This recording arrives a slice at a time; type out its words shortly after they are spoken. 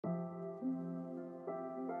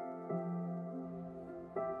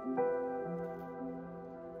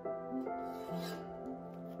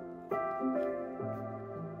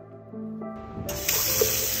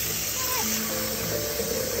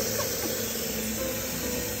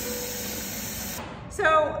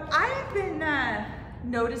So I've been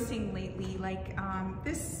noticing lately, like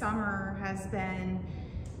this summer has been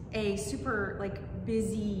a super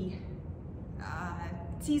busy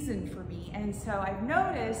season for me. And so I've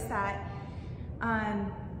noticed that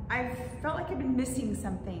I've felt like I've been missing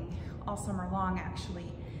something all summer long,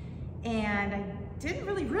 actually. And I didn't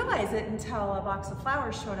really realize it until a box of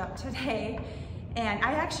flowers showed up today. And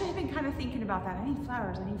I actually have been kind of thinking about that. I need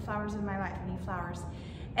flowers in my life, I need flowers.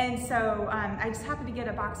 And so I just happened to get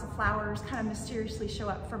a box of flowers, kind of mysteriously show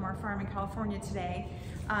up from our farm in California today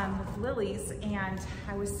with lilies. And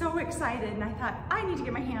I was so excited, and I thought, I need to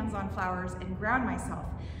get my hands on flowers and ground myself.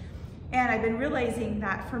 And I've been realizing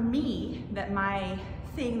that for me, that my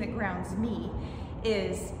thing that grounds me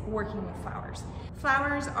is working with flowers.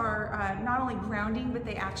 Flowers are not only grounding, but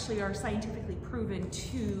they actually are scientifically proven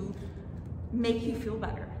to make you feel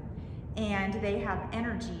better. And they have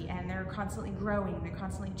energy, and they're constantly growing, they're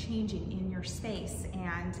constantly changing in your space.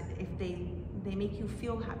 And if they make you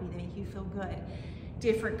feel happy, they make you feel good.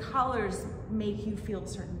 Different colors make you feel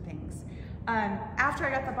certain things. After I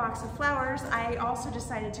got the box of flowers, I also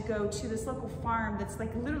decided to go to this local farm that's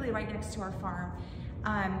literally right next to our farm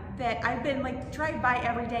that I've been drive by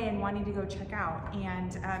every day and wanting to go check out.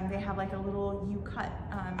 And they have a little U-cut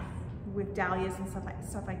with dahlias and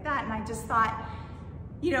stuff like that. And I just thought,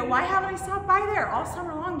 why haven't I stopped by there all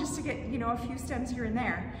summer long just to get, a few stems here and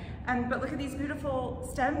there? But look at these beautiful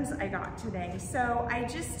stems I got today. So I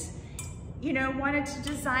just, wanted to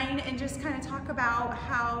design and just kind of talk about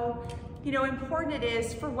how, important it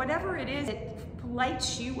is for whatever it is that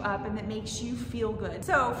lights you up and that makes you feel good.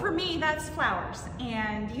 So for me, that's flowers.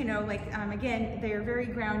 And, again, they're very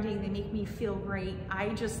grounding. They make me feel great. I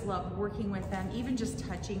just love working with them. Even just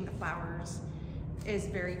touching the flowers is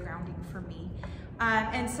very grounding for me.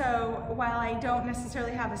 And so while I don't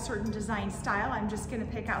necessarily have a certain design style, I'm just gonna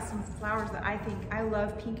pick out some flowers that I think, I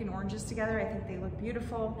love pink and oranges together. I think they look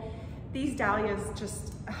beautiful. These dahlias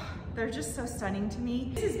they're just so stunning to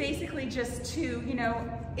me. This is basically just to,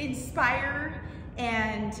 inspire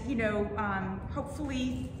and,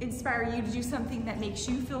 hopefully inspire you to do something that makes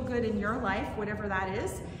you feel good in your life, whatever that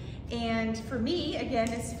is. And for me, again,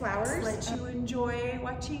 it's flowers. Let you enjoy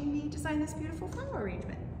watching me design this beautiful flower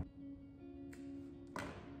arrangement.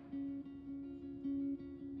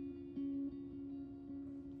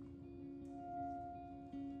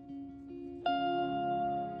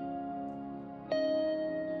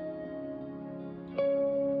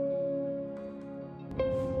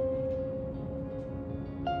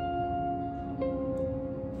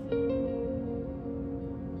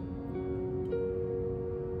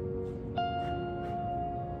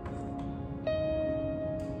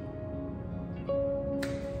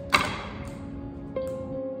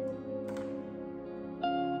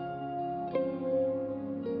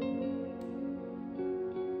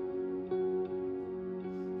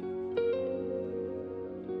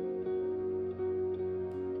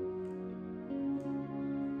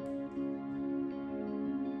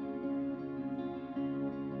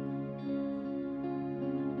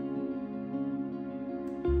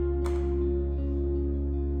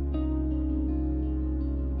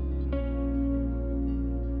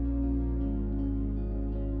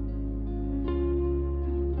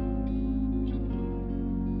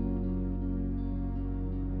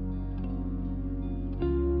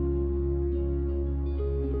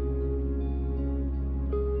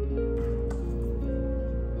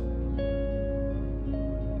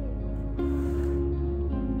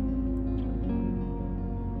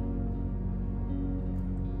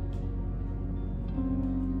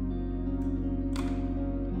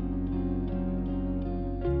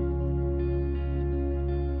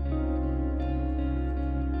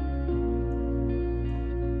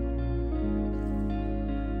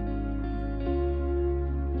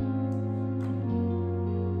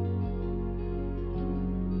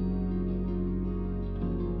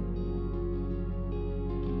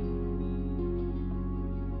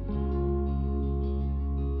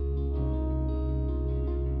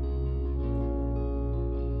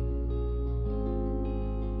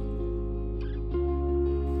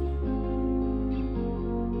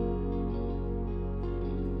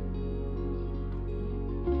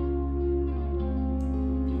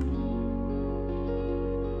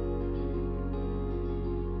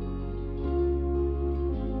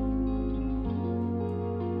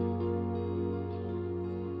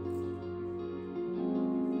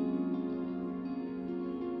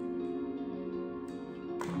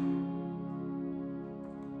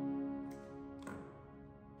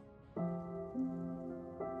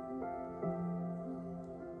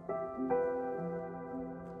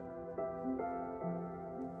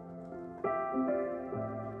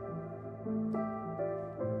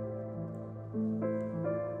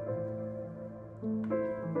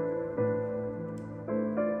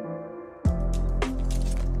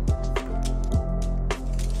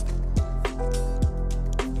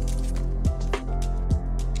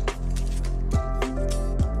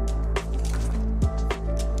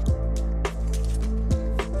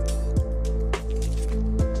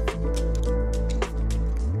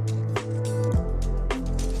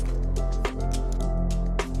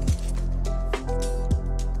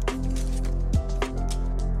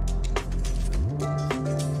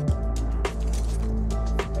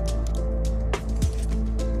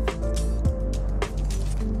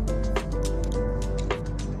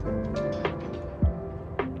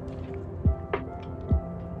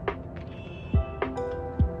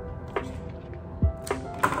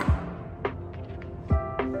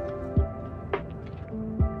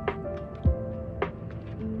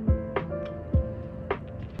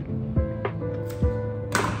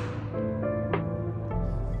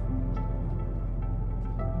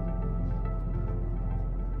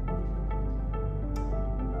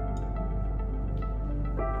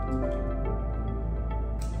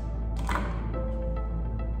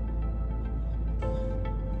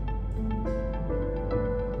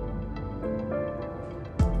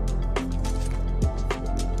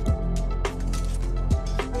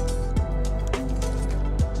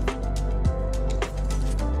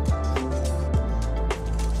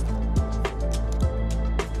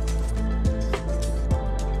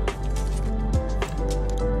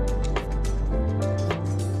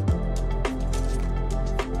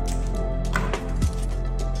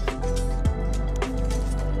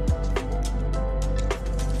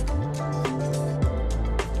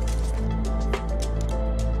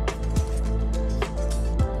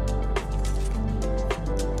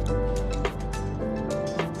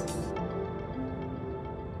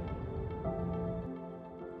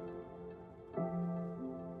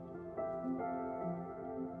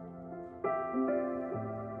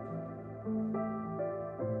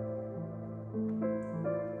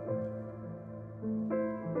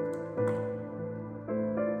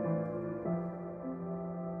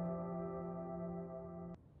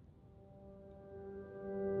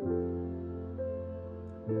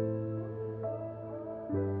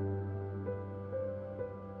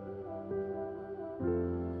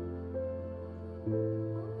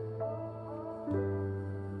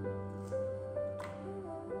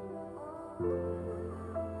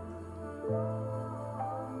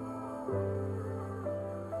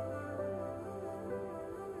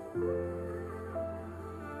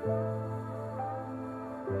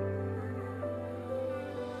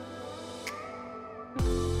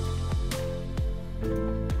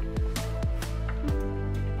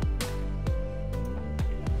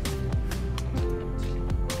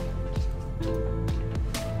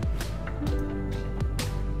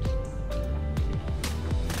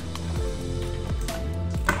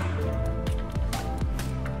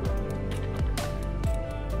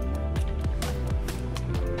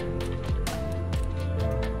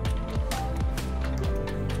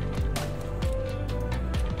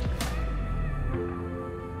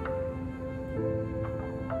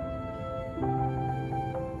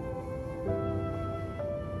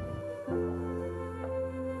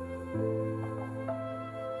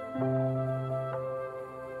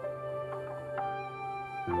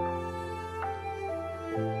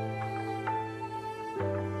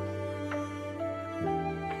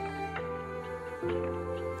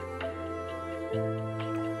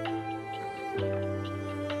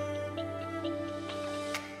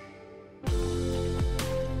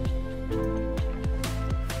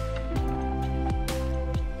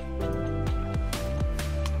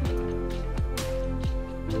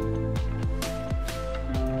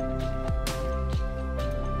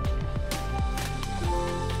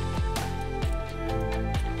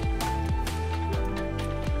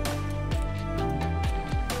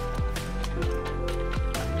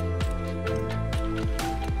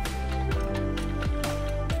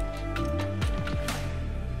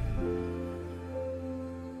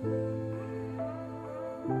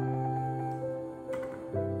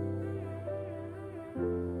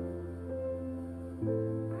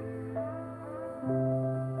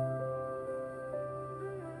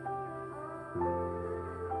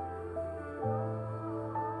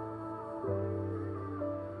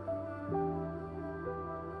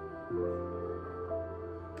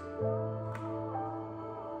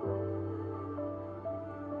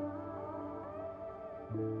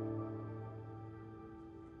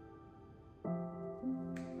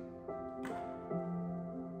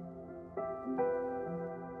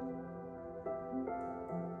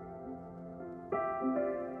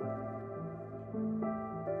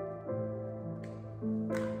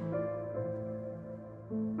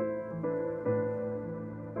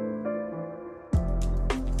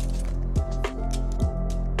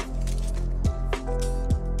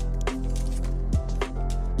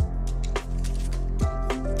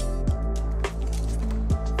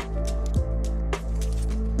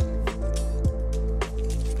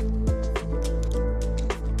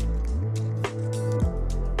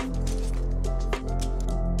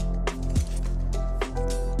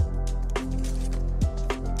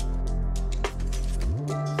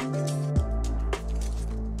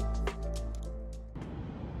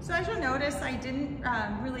 So as you'll notice, I didn't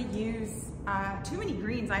really use too many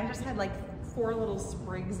greens. I just had like 4 little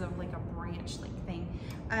sprigs of like a branch-like thing.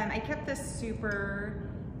 I kept this super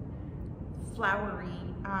flowery.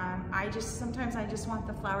 Sometimes I just want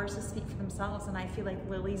the flowers to speak for themselves, and I feel like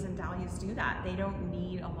lilies and dahlias do that. They don't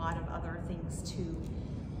need a lot of other things to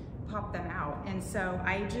pop them out. And so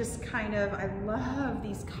I just I love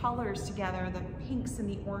these colors together, the pinks and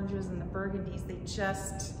the oranges and the burgundies. They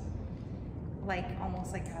just like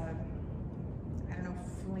almost like a, I don't know,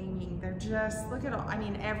 flaming. They're just, look at all, I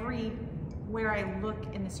mean, everywhere I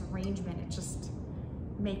look in this arrangement, it just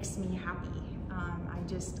makes me happy.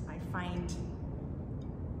 I find,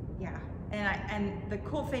 yeah. And the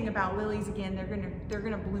cool thing about lilies, again, they're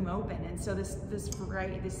gonna bloom open, and so this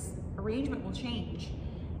arrangement will change,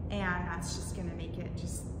 and that's just gonna make it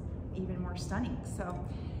just even more stunning. So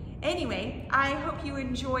anyway, I hope you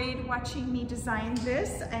enjoyed watching me design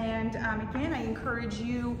this, and again, I encourage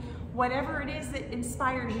you, whatever it is that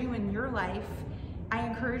inspires you in your life, I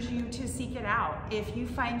encourage you to seek it out. If you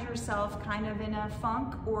find yourself kind of in a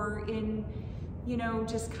funk or in, you know,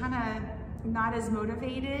 just kind of not as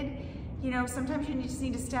motivated, you know, sometimes you just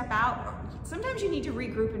need to step out. Sometimes you need to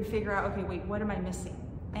regroup and figure out, okay, wait, what am I missing?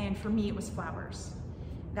 And for me, it was flowers.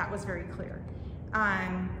 That was very clear.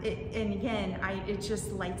 And again, it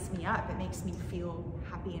just lights me up. It makes me feel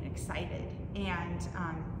happy and excited. And,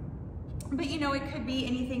 but you know, it could be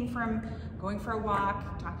anything from going for a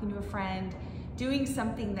walk, talking to a friend, doing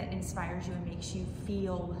something that inspires you and makes you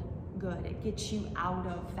feel good. It gets you out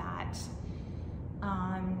of that,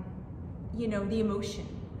 you know, the emotion.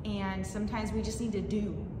 And sometimes we just need to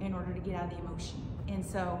do in order to get out of the emotion. And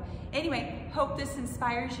so anyway, hope this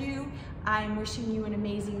inspires you. I'm wishing you an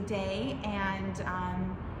amazing day. And,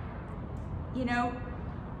 you know,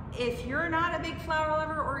 if you're not a big flower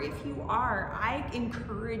lover, or if you are, I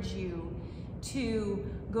encourage you to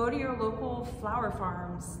go to your local flower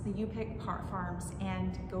farms, the You Pick farms,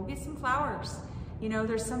 and go get some flowers. You know,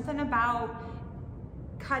 there's something about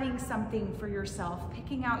cutting something for yourself,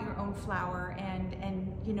 picking out your own flower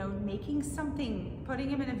and you know, making something,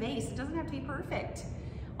 putting them in a vase. It doesn't have to be perfect.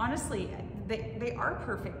 Honestly, they are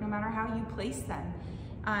perfect no matter how you place them.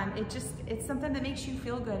 It's something that makes you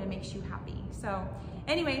feel good and makes you happy. So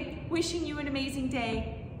anyway, wishing you an amazing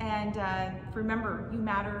day, and remember, you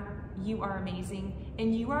matter, you are amazing,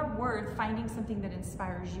 and you are worth finding something that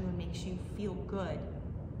inspires you and makes you feel good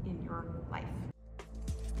in your life.